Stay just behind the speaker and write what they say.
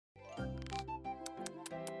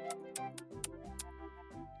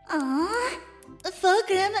Aww.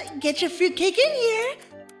 Fulgrim, get your fruitcake in here.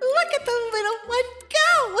 Look at the little one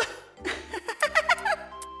go!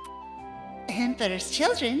 Emperor's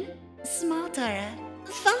children, small Tora.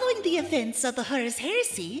 Following the events of the Horus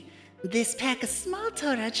Heresy, this pack of small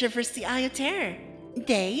Tora traversed the Eye of Terror.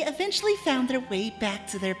 They eventually found their way back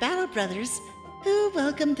to their battle brothers, who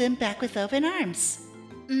welcomed them back with open arms.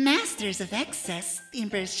 Masters of excess, the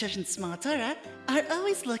Emperor's children small Tora are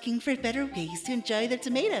always looking for better ways to enjoy their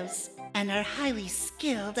tomatoes, and are highly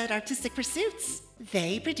skilled at artistic pursuits.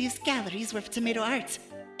 They produce galleries worth tomato art,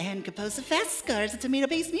 and compose the fast scores of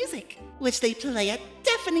tomato-based music, which they play at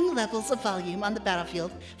deafening levels of volume on the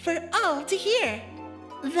battlefield for all to hear.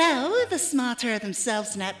 Though the small Tora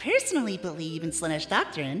themselves do not personally believe in Slaanesh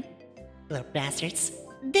doctrine, little bastards,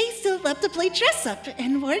 they still love to play dress-up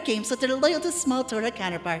and war games with their loyal to small Tora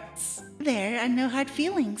counterparts. There are no hard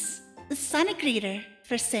feelings. The Sonic Reader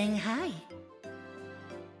for saying hi.